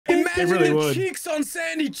Imagine really cheeks on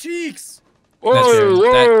sandy cheeks.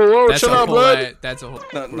 Whoa, That's chill a out, whole blood. That's a whole.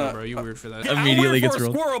 No. Bro, you weird for that. Yeah, Immediately I'm weird gets for a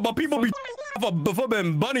rolled. squirrel, but people be before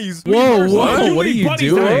being bunnies. Whoa, whoa, what are mean you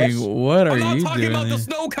bunnies, doing? guys? What are I'm you not talking about the doing?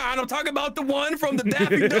 snow kind. I'm talking about the one from the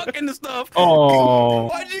Daffy Duck and the stuff. Oh,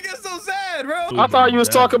 Why'd you get so sad, bro? I thought you was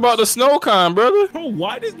talking about the snow con, brother. Bro,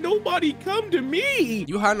 why does nobody come to me?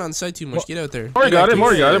 You hiding on site too much. Get out there. Mori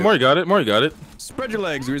got it. Spread your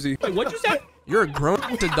legs, Grizzy. Wait, what'd you say? You're a grown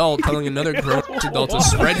adult telling another grown adult to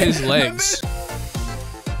spread his legs.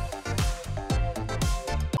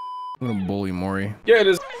 I'm gonna bully Mori. Yeah,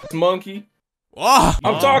 this monkey. Oh,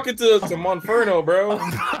 I'm talking to Monferno, bro.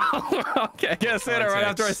 Okay, I gotta say that right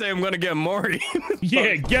after I say I'm gonna get Mori.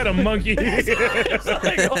 Yeah, get him, monkey. Whoa,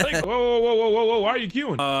 why are you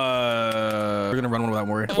queuing? We're gonna run one without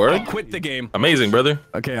Mori. Word? Quit the game. Amazing, brother.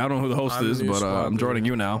 Okay, I don't know who the host I'm is, the new but squad I'm joining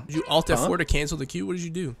you now. did you Alt F4 to cancel the queue? What did you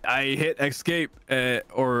do? I hit escape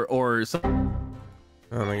or something,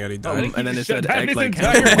 Oh my god, he died. and then it said That is like.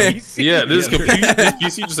 Yeah, this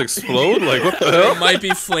PC just explode? Like, what the There hell? might be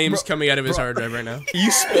flames coming out of his hard drive right now.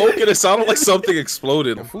 You spoke and it sounded like something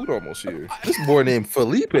exploded. Food almost here. This boy named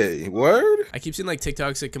Felipe. Word? I keep seeing like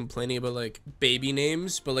TikToks like complaining about like baby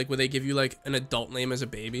names, but like where they give you like an adult name as a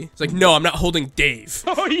baby. It's like, no, I'm not holding Dave.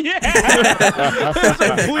 Oh yeah!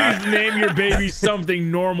 Please name your baby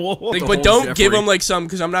something normal. Like, but don't give him like some,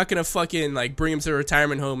 because I'm not gonna fucking like bring him to a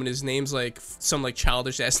retirement home and his name's like some like childish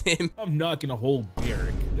ass name. I'm not gonna hold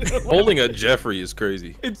Derek. Holding a Jeffrey is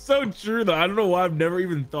crazy. It's so true though. I don't know why I've never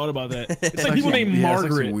even thought about that. It's like people named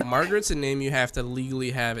Margaret. Margaret's a name you have to legally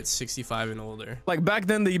have at 65 and older. Like back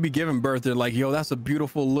then that you'd be giving birth, they're like, yo, that's a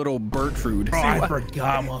beautiful little Bertrude. Oh, I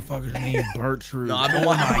forgot motherfuckers named Bertrude. No, I've been oh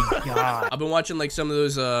my god. I've been watching like some of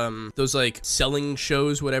those like selling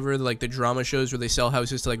shows, whatever, like the drama shows where they sell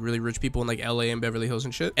houses to like really rich people in like LA and Beverly Hills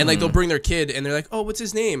and shit. And like they'll bring their kid and they're like, oh, what's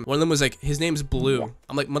his name? One of them was like, his name's Blue.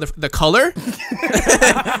 I'm like, the color?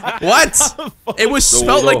 What? It was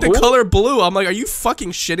spelled like the color blue. I'm like, are you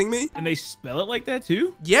fucking shitting me? And they spell it like that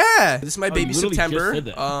too? Yeah. This is my baby literally just September. said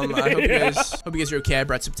that. I hope you guys are okay. I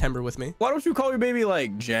brought September with me. Why don't you call your baby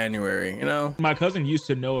like January, you know? My cousin used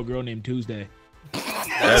to know a girl named Tuesday.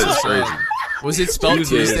 That is crazy. Was it spelled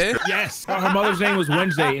Tuesday? Yes. Her mother's name was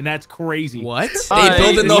Wednesday, and that's crazy. What? Hi. They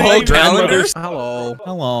built in the whole calendar? Hello.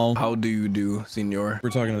 Hello. How do you do, senor?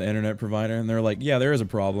 We're talking to the internet provider, and they're like, yeah, there is a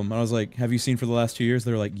problem. And I was like, have you seen for the last 2 years?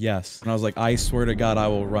 They're like, yes. And I was like, I swear to God, I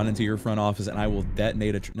will run into your front office, and I will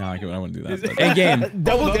detonate a... No, I wouldn't do that. In game.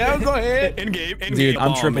 Double down, go ahead. In game. Dude,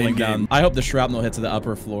 I'm tripling down. I hope the shrapnel hits the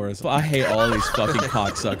upper floors. I hate all these fucking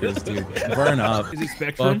cocksuckers, dude. Burn up. Is he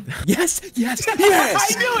Spectrum? Yes, yes,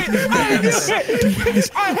 yes! I knew it! I knew it!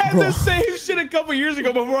 I had the same shit a couple years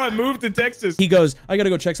ago before I moved to Texas. He goes, I gotta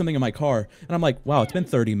go check something in my car. And I'm like, wow, it's been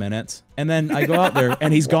 30 minutes. And then I go out there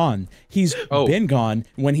and he's gone. He's been gone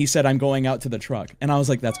when he said I'm going out to the truck. And I was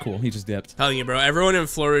like, that's cool. He just dipped. Telling you, bro, everyone in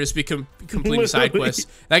Florida just become completing side quests.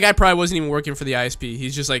 That guy probably wasn't even working for the ISP.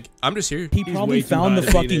 He's just like, I'm just here. He probably found the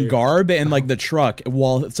fucking garb and like the truck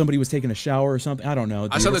while somebody was taking a shower or something. I don't know.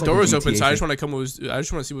 Dude. I saw the It's door like was a open, so I just GTA want to come. I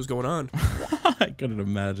just want to see what's going on. I couldn't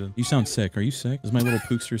imagine. You sound sick. Are you sick? Is my little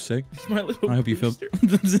pookster sick? My little I hope you feel.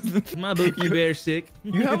 My Bookie Bear sick.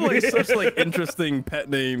 You have like such like interesting pet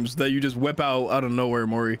names that you just whip out of nowhere,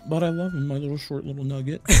 Mori. But I love him, my little short little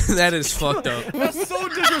nugget. That is fucked up. That's so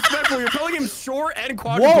disrespectful. You're calling him short and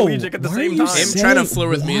quadriplegic at the same time. Him trying to flirt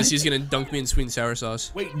with me is he's gonna dunk me in sweet and sour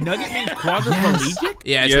sauce. Wait, Nugget means quadriplegic?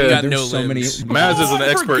 Yeah, it's when you got no so many. limbs. Maz is an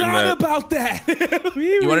expert in I that. forgot about that.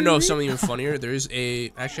 You want to know something even funnier? There's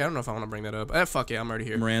a... Actually, I don't know if I want to bring that up. Fuck it, I'm already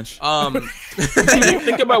here. Ranch.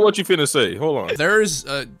 Think about what you finna say. Hold on. There's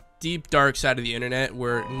a deep dark side of the internet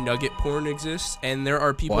where nugget porn exists, and there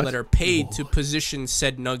are people that are paid to position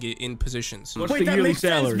said nugget in positions. What's Wait, the that yearly makes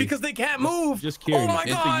sense salary? because they can't move. Just curious. Oh my What's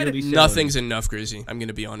the god. yearly salary? Nothing's enough, Grizzy. I'm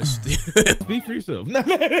gonna be honest with you. Speak for yourself.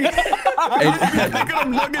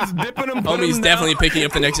 Homie's definitely picking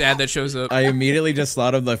up the next ad that shows up. I immediately just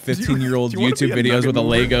thought of the 15-year-old YouTube videos with the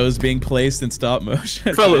Legos being placed in stop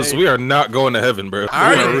motion. Fellas, we are not going to heaven, bro.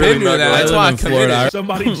 I already been doing that. That's why I committed.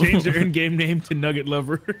 Somebody changed their in-game name to Nugget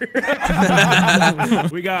Lover. We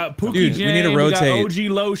got Pookie Dude, Jam, we need to rotate. We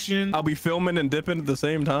got OG Lotion. I'll be filming and dipping at the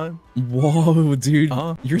same time. Whoa, dude.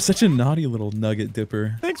 You're such a naughty little nugget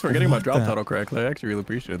dipper. Thanks for getting my drop title correct. I actually really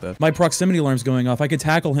appreciate that. My proximity alarm's going off. I could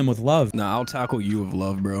tackle him with love. Nah, I'll tackle you with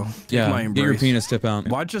love, bro. Take Yeah, my get your embrace. penis tip out.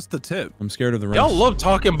 Why just the tip? I'm scared of the Y'all wrench. love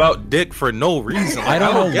talking about dick for no reason. I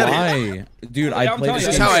don't know get it. why. Dude, I play this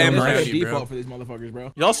This is game how I so am much. around you, bro. Default for these motherfuckers,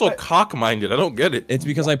 bro. You're also cock-minded. I don't get it. It's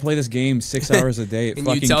because I play this game 6 hours a day. It And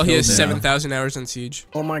you fucking tell he has kills me. 7,000 hours on Siege.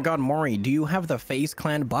 Oh my god, Mori, do you have the FaZe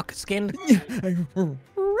Clan buck skin?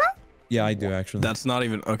 Yeah, I do actually. That's not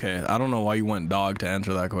even okay. I don't know why you went dog to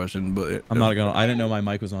answer that question, but I'm not gonna. I didn't know my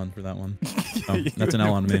mic was on for that one. So that's an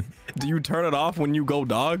L on me. Do you turn it off when you go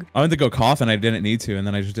dog? I went to go cough and I didn't need to, and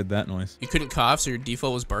then I just did that noise. You couldn't cough, so your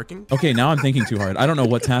default was barking? Okay, now I'm thinking too hard. I don't know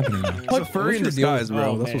what's happening now. It's a furry in disguise,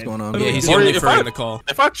 bro. That's what's going on. Yeah, he's the Mori, only if furry I- in the call.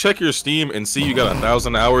 If I check your Steam and see you got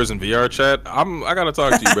 1,000 hours in VR chat, I gotta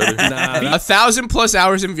talk to you, brother. Nah, 1,000+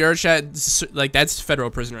 hours in VR chat, like that's federal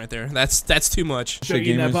prison right there. That's too much. So you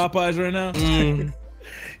eating that Popeyes right now?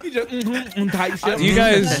 You just type shit. Do you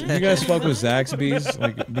guys fuck with Zaxby's?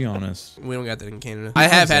 Like, be honest. We don't got that in Canada. I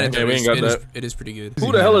have had it there. we ain't got that. It is pretty good.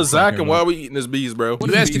 Who the hell is Zach and why are we eating this bees, bro?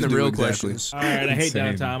 You asking the do real exactly? questions. All right, I hate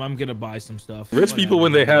Insane. downtime. I'm gonna buy some stuff. Rich people,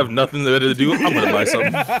 when they have nothing better to do, I'm gonna buy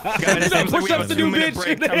something. Push ups to do,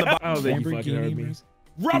 bitch. I don't think you fucking heard me.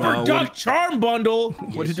 Rubber No, duck charm bundle.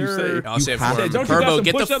 What did you say? I'll say it for have Herbo. to. Don't you got Herbo, some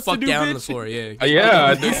get the push-ups to fuck do, down on the bitch? floor. Yeah.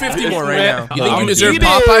 Yeah, Do 50 more right now. You think I'm you deserve eating.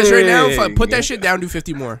 Popeyes right now? Put that shit down. Do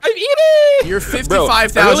 50 more. I'm eating. You're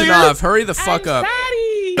 55,000 earlier- off. Hurry the fuck up.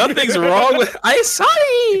 Nothing's wrong with. I'm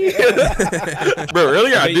sorry, bro.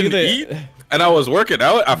 Earlier I didn't eat, and I was working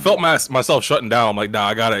out. I felt myself shutting down. I'm like, nah,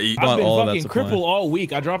 I gotta eat. I've been all of fucking that's a plan. crippled all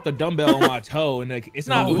week. I dropped a dumbbell on my toe, and like, it's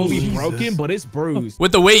not fully broken, but it's bruised.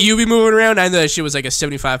 With the weight you be moving around, I know that shit was like a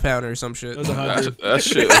 75-pounder or some shit. It was 100. That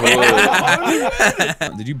shit.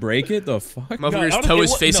 Was, Did you break it? The fuck? Motherfucker's I don't- toe it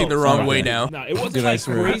is wa- facing no, the wrong sorry. way now. No, it wasn't Dude, I like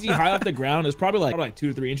swear. crazy high off the ground. It was probably like 2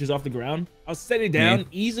 to 3 inches off the ground. I was sitting down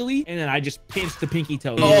easily, and then I just pinched the pinky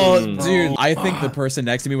toe. Oh, dude, I think the person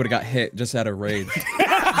next to me would have got hit just out of rage.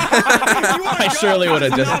 I surely would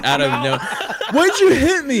have just out of no. Why'd you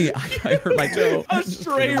hit me? I hurt my toe. A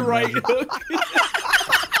straight right hook.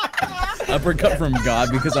 Uppercut from God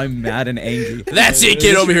because I'm mad and angry. That's it,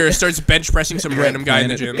 kid over here starts bench pressing some random guy in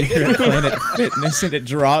the gym. You're Planet Fitness and it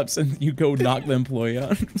drops and you go knock the employee out.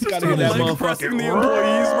 Gotta hit that Pressing the motherfucker.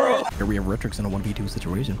 employees, bro. Here we have Rectrixx in a 1v2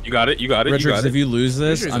 situation. you got it. You got it. You Rectrixx, got if it. you lose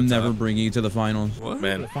this, Richard's I'm up never top. bringing you to the finals. What?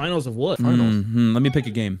 Man, Finals of what? Let me pick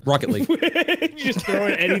a game. Rocket League. You just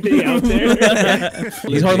throwing anything out there.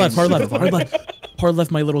 He's hard left, hard left, hard left. Hard left,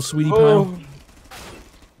 my little sweetie pile.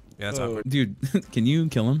 Yeah, that's awkward. Dude, can you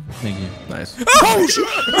kill him? Thank you. Nice.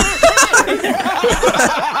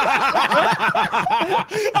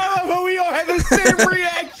 I love how we all had the same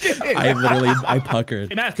reaction. I puckered.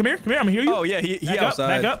 Hey, Matt, come here. I'm gonna heal you. Oh yeah, he Back up,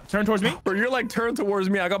 outside. back up. Turn towards me. Bro, you're like turned towards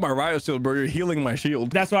me. I got my riot shield, bro. You're healing my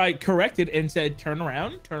shield. That's why I corrected and said, turn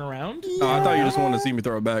around, turn around. Oh, I thought you just wanted to see me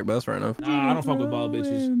throw it back, but that's fair enough. Nah, I don't fuck with ball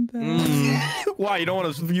bitches. Why you don't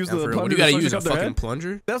want to use Yeah, the for real. plunger? What do you gotta to use, a suck their fucking head?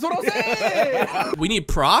 plunger? That's what I'm saying. We need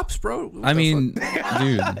props, bro? What I the mean, fuck?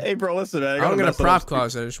 dude. Hey, bro, listen, man. I don't got a prop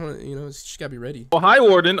closet. I just want to, you know, it's just gotta be ready. well, hi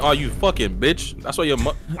Warden. Oh, you fucking bitch. That's why your.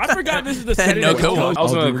 I forgot this is the setting. No, that go was on. closed. I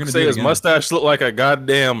was Oh, dude, we're gonna gonna say do it his again. mustache looked like a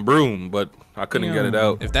goddamn broom, but I couldn't get it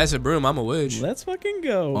out. If that's a broom, I'm a witch. Let's fucking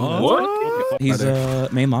go. What? He's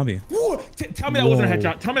main lobby. Tell me that wasn't a Whoa.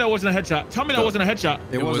 headshot. Tell me that wasn't a headshot. Tell me that wasn't a headshot.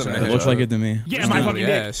 It wasn't a It looks like it to me. Yeah, my doing fucking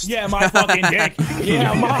yes. dick. Yeah, my fucking dick.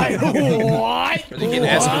 Yeah, my what? You can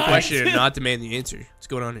ask him a What? question and not demand the answer. What's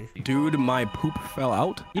going on here? Dude, my poop fell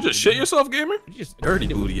out. You just shit yourself, gamer? You just Dirty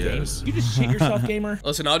booty ass. You just shit yourself, gamer.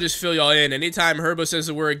 Listen, I'll just fill y'all in. Anytime Herbo says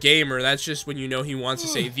the word gamer, that's just when you know he wants to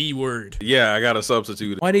say the word. Yeah, I got to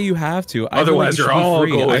substitute. Why do you have to? I feel Otherwise, like it you're should be all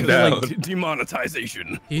free. going I feel like- down.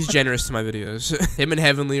 Demonetization. He's generous to my videos. Him and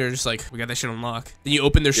Heavenly are just like, we got that shit on lock. Then you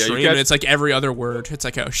open their Yeah, you stream got- and it's like every other word. It's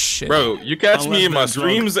like, oh shit. Bro, you catch me Unless in my they're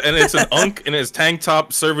streams and it's an unk in his tank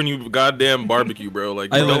top serving you goddamn barbecue, bro.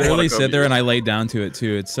 Like, I you don't wanna literally come sit there here. and I lay down to it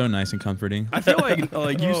too. It's so nice and comforting. I feel like you Oh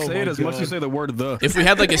say my it as much as you God. say the word the. If we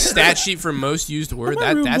had like a stat sheet for most used word,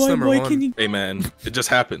 that's number one. Hey man, it just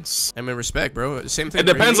happens. I mean, respect, bro. Same thing. It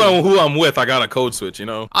for depends me. on who I'm with. I got a code switch, you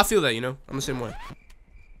know. I feel that, you know. I'm the same way.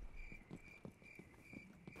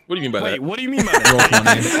 What do you mean by Wait, that? what do you mean by that?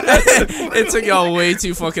 Real funny. It took y'all way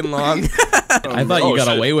too fucking long. I thought Oh, you got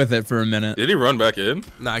shit. away with it for a minute. Did he run back in?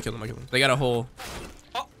 Nah, I killed him. They got a hole.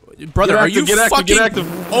 Brother, Get are active, you get active, fucking? get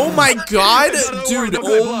active. Oh my god, Don't dude!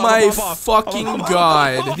 worry, Oh my I'm off. fucking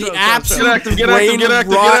god! The absolute Get active, get brain active, get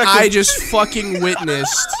active, rot get active. I just fucking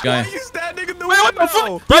witnessed. Guy. You standing in the what the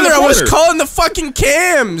window. fuck? Brother, I was corner. calling the fucking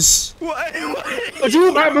cams. What? Would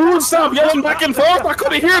you, my mood, stop yelling back and forth? I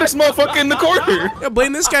couldn't hear this motherfucker in the corner. I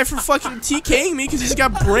blame this guy for fucking TKing me because he's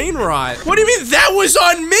got brain rot. What do you mean that was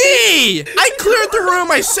on me? I cleared the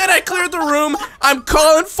room. I said I cleared the room. I'm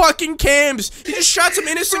calling fucking cams. He just shot some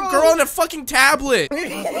innocent girl on a fucking tablet.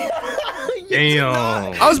 Damn.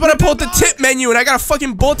 I was about to pull up the tip menu and I got a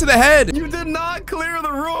fucking bullet to the head. You did not clear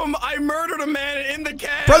the room. I murdered a man in the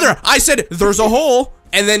cab. Brother, I said there's a hole.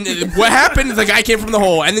 And then what happened? The guy came from the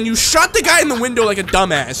hole, and then you shot the guy in the window like a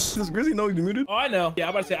dumbass. Does Grizzy know you muted? Oh, I know. Yeah, I'm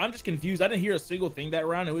about to say, I'm just confused. I didn't hear a single thing that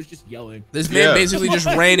round. It was just yelling. This man basically just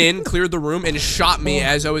ran in, cleared the room, and shot me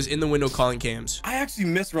as I was in the window calling cams. I actually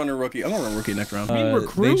miss running rookie. I'm gonna run rookie next round.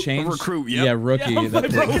 Recruit? They changed. Recruit, yep. Yeah, rookie. Yeah,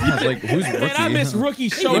 That's bro. I was like, who's rookie? Man, I miss rookie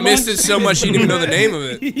so much. He missed it so much he didn't even know the name of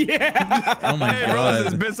it. Yeah. Oh my Hey, bro, it's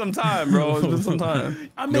god. been some time, bro. It's been some time.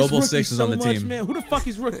 I miss Noble Rookie 6 is so on the much, team. Man. Who the fuck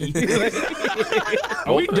is rookie?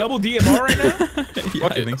 Are we double DMR right now? Yeah,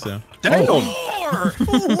 I think so. Damn.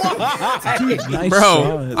 Nice Bro,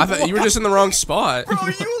 shot. I thought you were just in the wrong spot. Bro,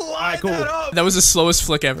 you lied that up. That was the slowest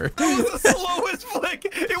flick ever. That was the slowest flick.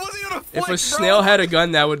 It wasn't even a flick, If bro. a snail had a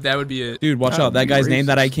gun, that would be it. Dude, watch out. That guy's name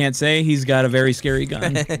that I can't say, he's got a very scary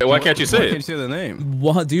gun. Hey, why can't you Why say can't you it? say the name?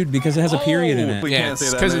 Well, dude, because it has a period in it. We Yeah, can't it's say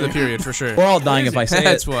that because of the name. period for sure. We're all dying if I say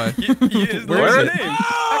That's it. why. Where's Where is the it? name?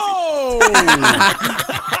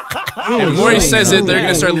 If Mori says it, they're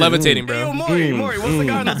gonna start levitating, Yo, bro. Mori, what's the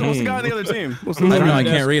guy on the other team? What's the I don't know. guy? I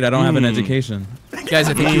can't read. I don't have an education. Guys,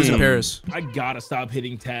 I think he was in Paris. I gotta stop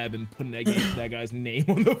hitting tab and putting that guy's name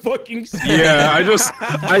on the fucking screen. Yeah, I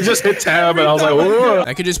just hit tab and I was like, whoa.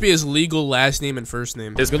 That could just be his legal last name and first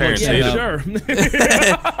name. His parents Yeah, hate him. sure.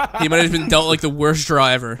 He might have been dealt like the worst draw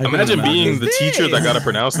ever. Imagine being the teacher that gotta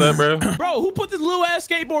pronounce that, bro. Bro, who put this little ass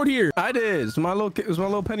skateboard here? I did. It's my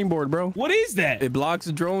little penny board, bro. What is that? It blocks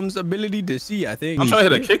the drone's ability to see, I think. I'm trying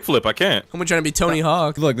to hit a kickflip. I can't. I'm trying to be Tony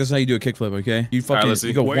Hawk. Look, this is how you do a kickflip, okay? You fucking, let's see.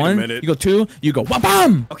 you go Wait a 1, minute. you go 2, you go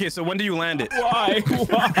wha-bam! Okay, so when do you land it? Why? We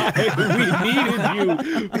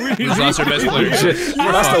needed you. We lost our best player. Shit,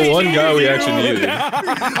 that's the one guy we actually needed.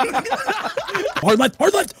 Hard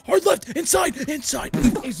left, inside.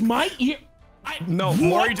 Is my ear? No,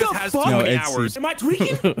 Mori just has too fuck? many No, it's- hours. Am I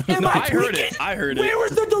tweaking? Am No, I I heard tweaking? it. I heard it. Where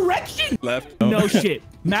was the direction? Left. No shit.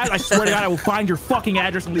 Matt, I swear to God, I will find your fucking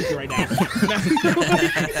address and leave it right now.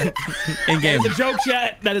 In game. It's a joke,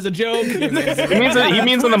 chat. That is a joke. He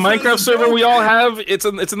means in the Minecraft server we all have. It's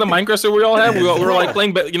in the Minecraft server we all have. We're like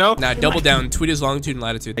playing, you know. Nah, double down. Tweet his longitude and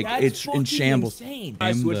latitude. Like, That's it's in fucking shambles. insane. I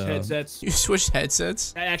And, switched headsets. You switched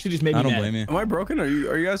headsets? That actually just made me I don't mad. blame you. Am I broken? Are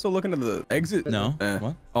you guys still looking at the exit? No. Eh.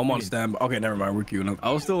 What? I'm on standby. Okay, never mind. We're queuing up.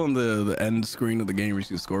 I was still on the end screen of the game where you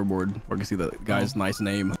see the scoreboard, or you can see the guy's nice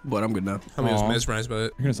name, but I'm good now. I mean, I was Aw. mesmerized by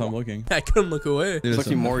it. You're gonna stop looking. I couldn't look away. Dude, It's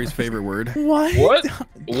actually Mori's favorite word. What? What? My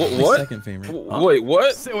What? second favorite. Wait,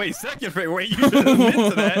 what? Wait, second favorite. Wait, you should admit to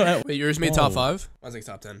that. Wait, yours made top Whoa. 5? I was like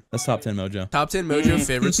top 10. That's top 10 mojo. Top 10 Mojo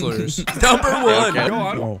favorite slurs. Number 1. Go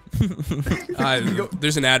on. Oh.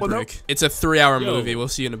 There's an ad Well, no. break. It's a 3-hour Yo. movie. We'll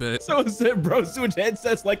see you in a bit. So said, bro, switch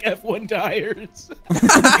headsets like F1 tires.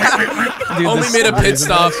 Dude, Only this made a pit isn't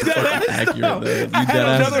stop. accurate, though. You I had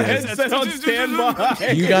deadass another did. headset on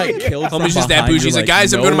standby. You got killed. from Homie's just that behind. bougie. He's You're like,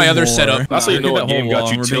 guys, I'm going to my no other more. setup. That's how you know Look what at that game whole got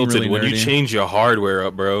wall. you We're being tilted really when you nerdy. change your hardware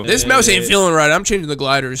up, bro. This mouse ain't feeling right. I'm changing the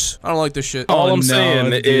gliders. I don't like this shit. All Oh, I'm no,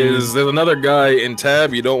 saying dude. is there's another guy in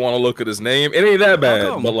tab. You don't want to look at his name. It ain't that bad,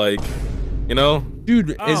 come? but like, you know.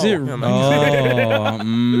 Dude, is it? Oh, Oh,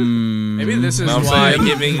 Maybe this is Know what I'm why saying?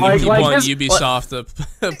 giving Like people on his- Ubisoft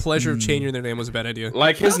the pleasure of changing their name was a bad idea.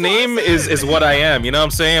 Like his name is what I am, you know what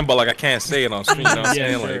I'm saying? But like I can't say it on stream, you know what I'm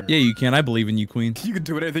saying? sure. Like Yeah, you can. I believe in you, Queen. You can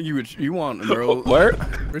do anything you want, bro.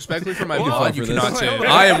 what? Respectfully for my Whoa. pod, you For cannot this. say it.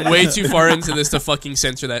 I am way too far into this to fucking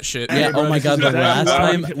censor that shit. Yeah. Oh my God. The last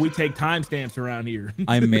time we take timestamps around here.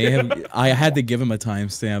 I may have. I had to give him a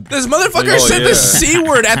timestamp. This motherfucker Oh, said yeah. the C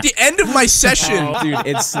word at the end of my session. Dude,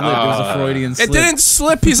 it slipped. It was a Freudian slip. It didn't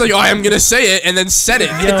slip. He's like, oh, I'm gonna say it, and then said it.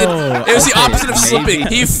 It was the okay, opposite of slipping.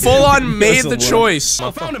 He full on made a the little- choice.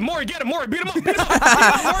 I found him. Mori, get him. Mori, beat him up. Beat him up.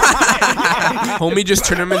 Homie just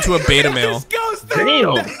turned him into a beta male. Goes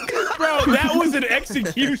through. Bro, that was an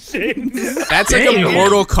execution. That's like a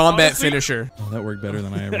Mortal Kombat finisher. Oh, that worked better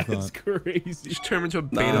than I ever That's thought. crazy. Just turned him into a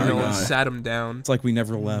beta Nah, male and nah. sat him down. It's like we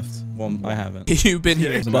never left. Well, I haven't. You've been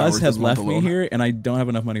here. Buzz worth has this month left me alone. here, and I don't have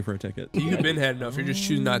enough money for a ticket. You've been had enough. You're just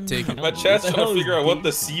choosing not to take it. My chat's trying to figure out what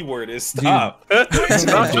the C word is. Stop.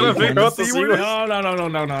 Stop trying to figure out what the C word is.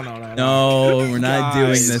 No. No, we're not doing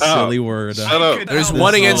this Stop. silly word. Shut up. There's This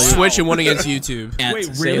one is against all- Twitch and one against YouTube. Can't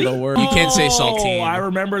Wait, say really? the word. You can't say saltine. Oh, I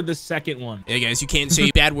remember the second one. Yeah, guys, you can't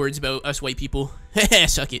say bad words about us white people.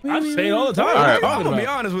 Suck it. I say it all the time. All What are right. you talking I'm gonna be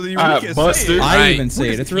about? honest with you. Alright, We can Buster. say it. I Alright. even say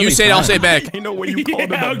it. It's really You say it, I'll fun. say it back. You know what you called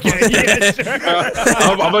Yeah, him. okay, yeah,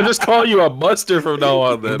 sure. I'm gonna just call you a buster from now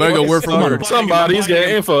on. Then Better go word for word. somebody's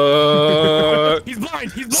getting fucked. He's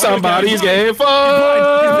blind. He's blind. Somebody's He's blind. getting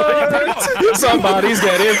fucked. Somebody's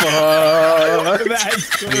getting fucked.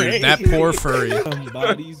 That's Dude, great. that poor furry.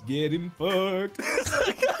 Somebody's getting fucked.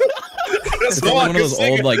 It's like one of those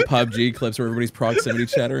old like PUBG clips where everybody's proximity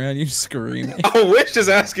chat around you screaming. I wish his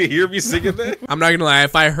ass could hear me singing that. I'm not gonna lie,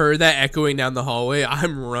 if I heard that echoing down the hallway,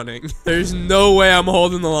 I'm running. There's no way I'm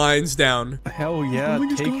holding the lines down. Hell yeah,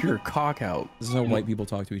 take your cock out. This is how white people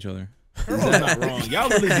talk to each other. Herbo's not wrong.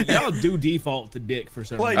 Y'all do default to dick for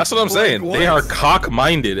some reason. That's what I'm saying. They are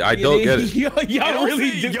cock-minded. I don't get it. Y'all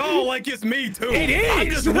really do. Y'all like it's me too. It is. I'm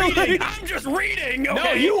just reading. I'm just reading. Okay?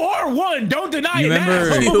 No, you are one. Don't deny You it.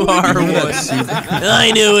 remember? You are one.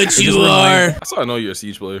 I know what you are. That's how I know you're a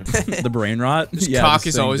Siege player. The brain rot. His Yeah, cock the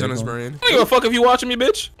is same always on his dick. brain. I don't give a fuck if you watching me,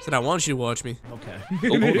 bitch. Said I want you to watch me. Okay.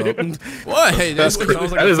 Hold up. What? Hey, That's that's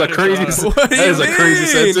crazy. That is a crazy. What do That is you a crazy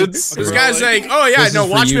mean? sentence. This guy's like, oh yeah, This no, is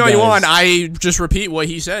for watch you me all you guys. want. I just repeat what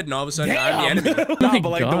he said, and all of a sudden I'm the enemy. No, but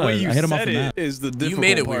like the God, way you I hit him off said the map. it is the difficult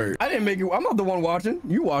made it part. weird. I didn't make you. I'm not the one watching.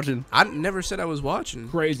 You watching. I never said I was watching.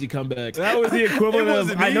 Crazy comeback. That was the equivalent It of,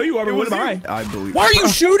 wasn't I me. know you are, but It what was am you. I? I believe. Why are you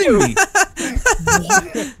shooting me?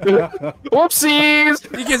 Whoopsies.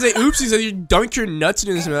 Because they oopsies that you dunked your nuts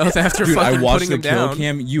in his mouth after Dude, I fucking watched putting the him kill down.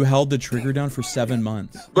 cam. You held the trigger down for 7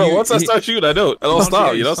 months. Bro, You- once I start shooting, I don't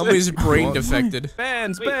stop. You know what I'm saying? Somebody's brain defected.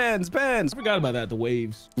 Bands. I forgot about that. The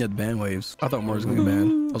waves. Yeah, the band waves. I thought more was gonna be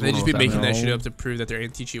banned. They just be making that shit up to prove that their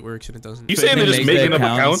anti-cheat works, and it doesn't. You saying they're just Make making their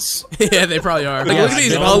up accounts? Yeah, they probably are. Like, Yeah, look at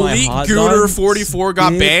these. spit on my Elite hot Gooner dog. 44 got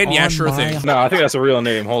Spit banned. Yeah, on sure my thing. No, I think that's a real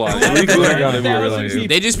name. Hold on. Illegal gotta be a real name.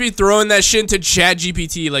 They just be throwing that shit into Chat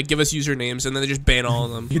GPT, like give us usernames, and then they just ban all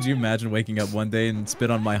of them. Could you imagine waking up one day and spit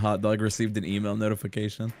on my hot dog received an email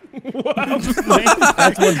notification? That's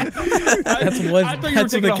That's what. I thought you were That's what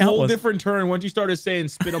taking the a count whole was. different turn once you started saying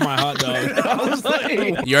 "spit on my hot dog." I was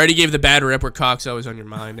like, You already gave the bad rep where cock's always on your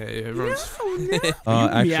mind. "You Everyone's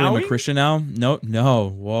Actually, I'm a meowing?" Christian now. No.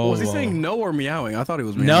 Whoa. Was he whoa. saying no or meowing? I thought he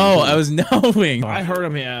was meowing. No, I was knowing. I heard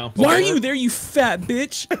him meow. Why are you there, you fat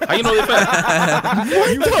bitch? How you know they fat?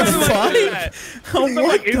 You the sounded like fuck? that. Oh, Sounded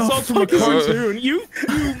like insults from a fuck? cartoon.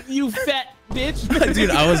 You fat bitch. Dude,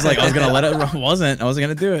 I was gonna let it. I wasn't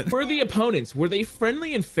gonna do it. Were the opponents? Were they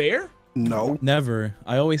friendly and fair? No. Never.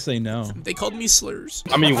 I always say no. They called me slurs.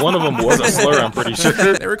 I mean, one of them was a slur, I'm pretty sure.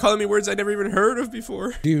 They were calling me words I never even heard of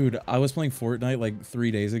before. Dude, I was playing Fortnite like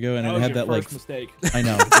 3 days ago, and That it was had your that like. first mistake. I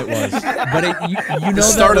know it was, but you know The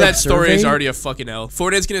start of like, that story is survey? already a fucking L.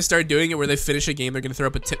 Fortnite's gonna start doing it where they finish a game, they're gonna throw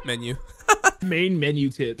up a tip menu. Main menu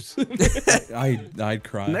tips. I'd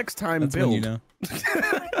cry. Next time, That's build. when you know.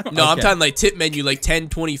 No, I'm Okay. talking like tip menu, like 10,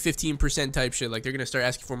 20, 15% type shit. Like they're gonna start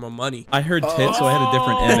asking for more money. I heard tits, so I had a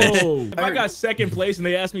different image. Oh, if I got second place and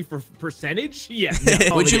they asked me for percentage, yeah.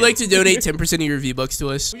 No, Would you like to donate 10% of your V-Bucks to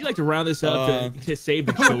us? Would you like to round this up to save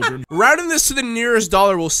the children? Rounding this to the nearest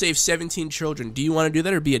dollar will save 17 children. Do you want to do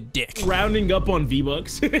that or be a dick? Rounding up on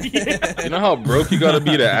V-Bucks. Yeah. You know how broke you gotta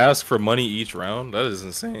be to ask for money each round? That is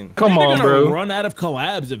insane. Come They're on, gonna bro. run out of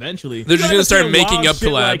collabs eventually. They're just You gonna start gotta see making wild up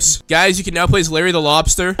shit like- collabs. Guys, you can now play as Larry the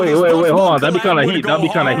Lobster. Wait, hold on. That'd be kind of heat. That'd be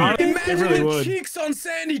kind of heat. It really would. cheeks on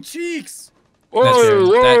sandy cheeks. Whoa, That's fair.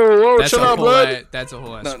 whoa, That's shut a up, whole blood. That's a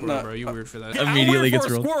whole ass No, squirrel, no. bro. You weird for that. Yeah, Immediately I'm weird gets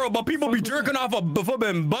for a rolled. squirrel, but people be jerking off of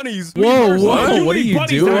flipping bunnies. Whoa, What? what are you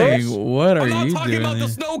Buddies, doing? guys? What are I'm not you talking about the doing?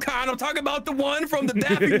 snow kind. I'm talking about the one from the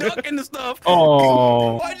Daffy Duck and the stuff.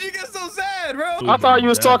 Oh, Why'd you get so sad, bro? I thought you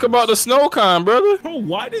was talking about the snow con, brother. Bro,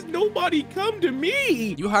 why does nobody come to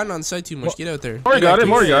me? You hiding on site too much. Get out there. Mori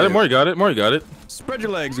got it. Spread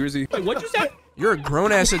your legs, Grizzy. Wait, what'd you say? You're a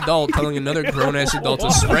grown-ass adult telling another grown-ass adult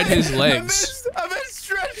to spread his legs. I meant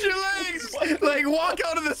stretch your legs. Like walk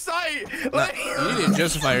out of the site. Like You need to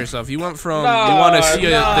justify yourself. You went from you want to see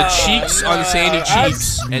the cheeks on sandy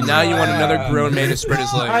cheeks, and now you want another grown man to spread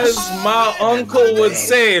his legs. my uncle would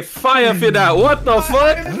say, fire for that. What the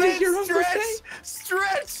fuck?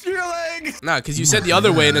 stretch your legs. Nah, because you said the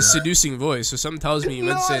other way in a seducing voice, so something tells me you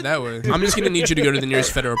meant to say it that way. I'm just gonna need you to go to the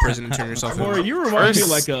nearest federal prison and turn yourself Mori, in. you remind me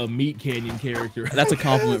like a Meat Canyon character. That's a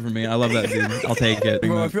compliment for me. I love that, dude. I'll take it.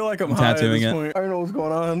 Bro, I feel like I'm high at tattooing this it. point. I don't know what's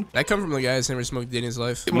going on. That come from the guy that's never smoked a day in his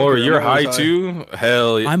life. Mori, you're I'm high always too?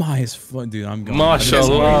 Hell yeah. I'm high as fuck, dude. I'm going.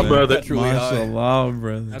 Mashallah, brother. Truly high. Mashallah,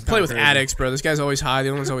 brother. That's Play kinda with crazy. addicts, bro. This guy's always high. The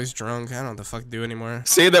other one's always drunk. I don't know what the fuck to do anymore.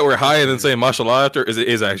 Say that we're high and then say mashallah after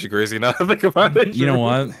is actually crazy. Now that I think about it. You know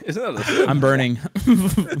what? Isn't that a sin? I'm burning.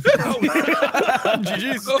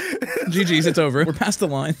 GG's. GG's, it's over. We're past the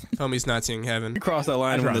line. Homie's not seeing heaven. We crossed that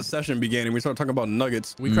line when the session began and we started talking about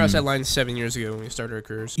nuggets. We crossed that line 7 years ago when we started our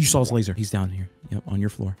careers. You saw his laser. He's down here. Yep, on your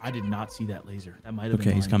floor. I did not see that laser. That might have been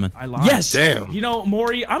Okay, he's mine. coming. I lied. Yes! Damn. You know,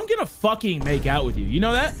 Mori, I'm gonna fucking make out with you. You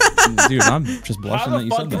know that? Dude, I'm just blushing that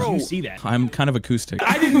you said Did you that. see that? I'm kind of acoustic.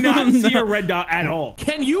 I did not see a red dot at all.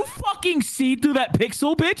 Can you fucking see through that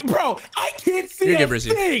pixel, bitch? Bro, I can't see a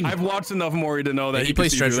thing. I've watched enough Mori to know that he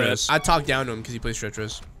plays Rectrixx. I talked down to him because he plays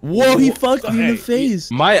Rectrixx. Whoa, he fucked me in the face.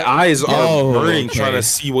 My eyes are burning okay. trying to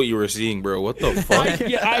see what you were seeing, bro. What the fuck?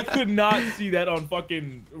 I could not see that on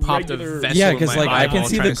fucking Popped a regular. vessel Yeah, in because my like I can eyeball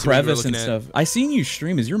see trying the to see what you were crevice and looking at. stuff. I seen you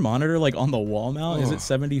stream. Is your monitor like on the wall now? Is it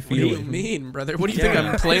 70 feet What do you away? mean, brother? What do you think?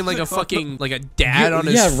 I'm playing like a fucking like a dad on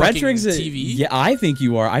his fucking Rectrixx is, TV? yeah, I think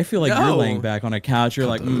you are. I feel like you're No. laying back on a couch. You're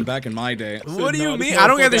like, back in my day. What do you mean? I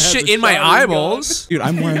don't got this shit in my eyeballs. Dude,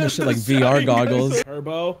 I'm wearing this shit like VR goggles.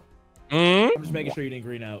 Herbo, Mm? I'm just making sure you didn't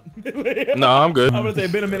green out. No, I'm good. I'm gonna say,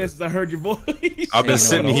 it's been a minute since I heard your voice. I've been no,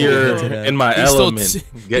 sitting no, here no. in my He's still, element.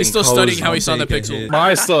 he's still studying how he I'll saw the take a pixel. hit. My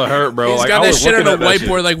eyes still hurt, bro. He's Like, got I that was shit on looking a at that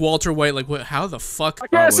whiteboard shit. like Walter White. Like, what? How the fuck? I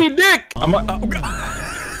can't see dick.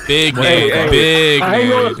 Big Hey, nade. hey, Big I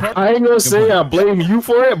nade. ain't gonna say I blame you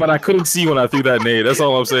for it, but I couldn't see when I threw that nade. That's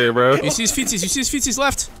all I'm saying, bro. You see his feetsies. You see his feetsies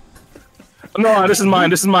left. No, this is mine.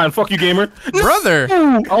 This is mine. Fuck you, gamer. Brother.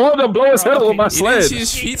 I wanted to blow his head off with my You didn't sled. see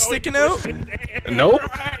his feet sticking out? Nope.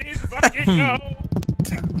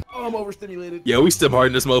 Oh, I'm overstimulated. Yeah, we stim hard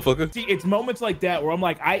in this motherfucker. See, it's moments like that where I'm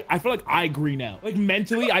like, I feel like I green out. Like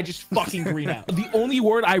mentally, I just fucking green out. The only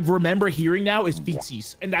word I remember hearing now is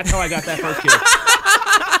feetsies, and that's how I got that first kill.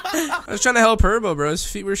 I was trying to help Herbo, bro. His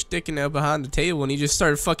feet were sticking out behind the table, and he just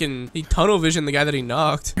started fucking. He tunnel visioned the guy that he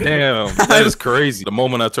knocked. Damn, that is crazy. The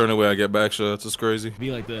moment I turn away, I get back shots. It's crazy.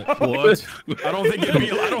 Be like that. What? I don't think it'd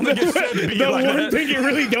be. I don't think it should be The like one that. thing it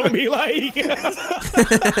really don't be like.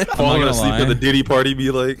 Falling gonna asleep lie. at the Diddy party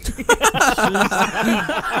be like,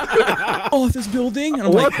 Oh, this building. And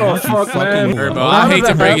I'm what like, the "Oh, you fuck, fucking man? moron." Herbo, How I did hate to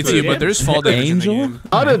that break it to you, happen? but there's fall damage Angel? in the game.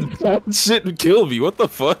 how did that shit kill me? What the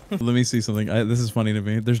fuck? Let me see something. This is funny to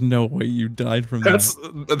me. There's no way you died from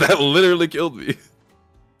That literally killed me.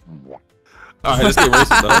 Alright, this game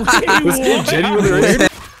racist though. This game genuinely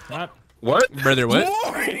racist. What? Brother, what?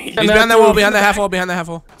 He's behind that wall, behind the half wall, behind the half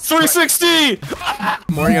wall. 360!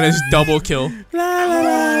 Mori got his double kill.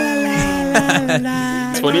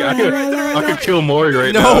 It's funny, I could kill Mori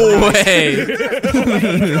right now. No way. Dude,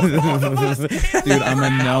 I'm a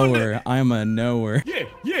knower. I'm a knower.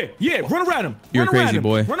 Yeah. Run around him. You're a Run around crazy him.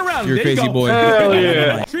 boy. Run around him. You're a There you crazy go. boy. Hell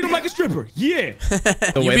yeah. Treat him like a stripper. Yeah.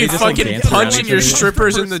 The You way be they just, like, fucking dance around punching each your other.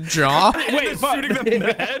 strippers in the jaw? Wait, Shooting them in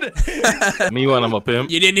the head. Me when I'm a pimp.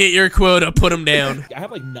 You didn't hit your quota, put him down. I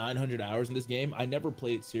have like 900 hours in this game. I never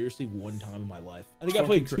played it seriously one time in my life. I think I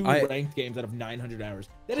played two I- ranked games out of 900 hours.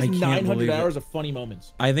 That I is can't 900 believe it. hours of funny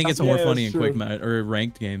moments. I think it's more Yeah, funny in that's quick true. or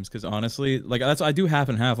ranked games because honestly, like I do half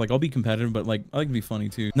and half. Like I'll be competitive, but like I like to be funny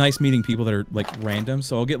too. Nice meeting people that are like random,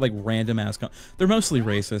 so I'll get like random ass. They're mostly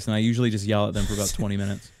racist, and I usually just yell at them for about 20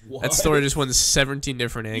 minutes. That story just went 17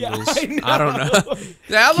 different angles. I I don't know.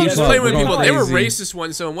 Yeah, I love Keep just up, playing we're with people. going They were crazy. racist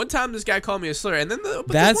once. So one time this guy called me a slur, and then the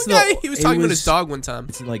That's one guy the- he was it talking about was- his dog one time.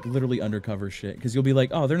 It's like literally undercover shit because you'll be like,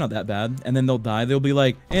 oh, they're not that bad, and then they'll die. They'll be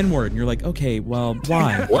like N-word, and you're like, okay, well,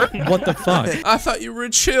 why? What the fuck? I thought you were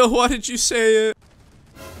chill. Why did you say it?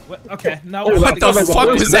 Okay, now What the fuck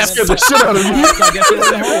was that? Scared the shit out of me. I guess it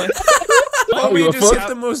was in the hallway. Homie the just fuck? hit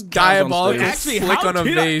the most diabolical Actually, flick how on a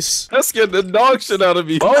did I- vase. That scared the dog shit out of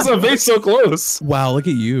me. Why was that vase so close? Wow, look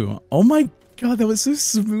at you. Oh my god, that was so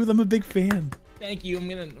smooth. I'm a big fan. Thank you. I'm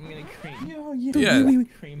gonna cream. Yeah.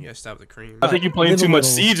 Yeah, stop the cream. I think you're playing too much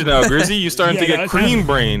Siege now, Grizzy. You starting to Yeah, get that's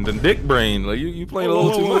cream-brained and dick-brained. Like you playing a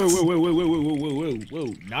little too much.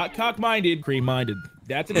 Whoa. Not cock-minded, cream-minded.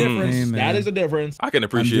 That's a difference. Hey, man. That is a difference. I can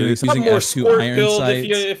appreciate it. using I'm more F2 squirt iron build sights.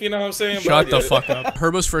 if you know what I'm saying. Shut the fuck up.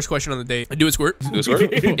 Herbo's first question on the date. Do it, squirt. Do it, squirt.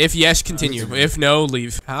 If yes, continue. If no,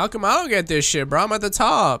 leave. How come I don't get this shit, bro? I'm at the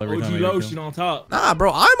top. Every time I OG get a lotion kill. on top. Nah,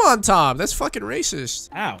 bro, I'm on top. That's fucking racist.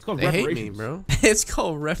 Ow. It's called They hate me, reparations. bro. It's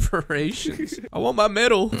called reparations. I want my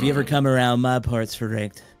medal. If you ever come around my parts for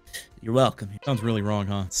ranked, you're welcome. Sounds really wrong,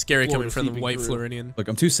 huh? Scary Water coming from the seeping white through. Floridian. Look,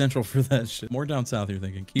 I'm too central for that shit. More down south, you're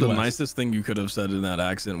thinking. Key The West. nicest thing you could have said in that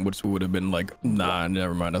accent, which would have been like, nah,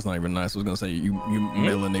 never mind. That's not even nice. I was gonna say you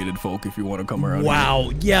melanated folk if you want to come around. Wow.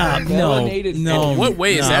 Yeah. No. Melanated No. In what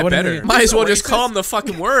way is no, I that wouldn't better? even- Might as well just racist. call him the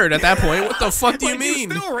fucking word at that point. What the fuck do you mean?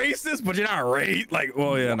 You're still racist, but you're not right. Like,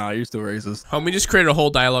 well, yeah, nah, you're still racist. Homie just created a whole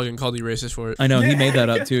dialogue and called you racist for it. I know he made that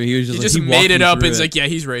up too. He was just He like, just he walked made it me up and through it's it. like, yeah,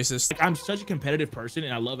 he's racist. I'm such a competitive person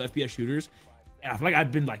and I love FPS shooters. And I feel like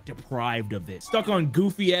I've been like deprived of this. Stuck on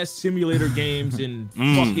goofy ass simulator games and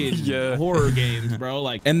fucking yeah. horror games, bro.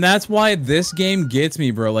 Like, And that's why this game gets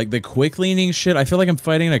me, bro. Like the quick leaning shit. I feel like I'm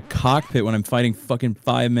fighting in a cockpit when I'm fighting fucking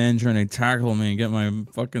 5 men trying to tackle me and get my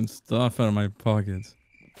fucking stuff out of my pockets.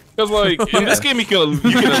 Because like in this game, you can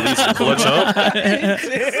at least clutch up.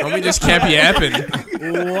 Let me just kept yapping.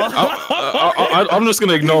 I'm just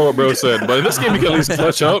gonna ignore what bro said, but in this game, you can at least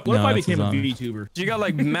clutch up. What if No, I this became is a on. beauty tuber? You got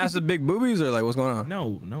like massive big boobies or like what's going on?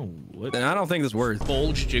 No. What? And I don't think this works.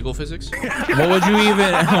 Bulge jiggle physics. What would you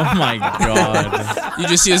even? Oh my god. You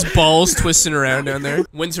just see his balls twisting around down there.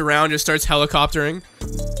 Wins around, just starts helicoptering.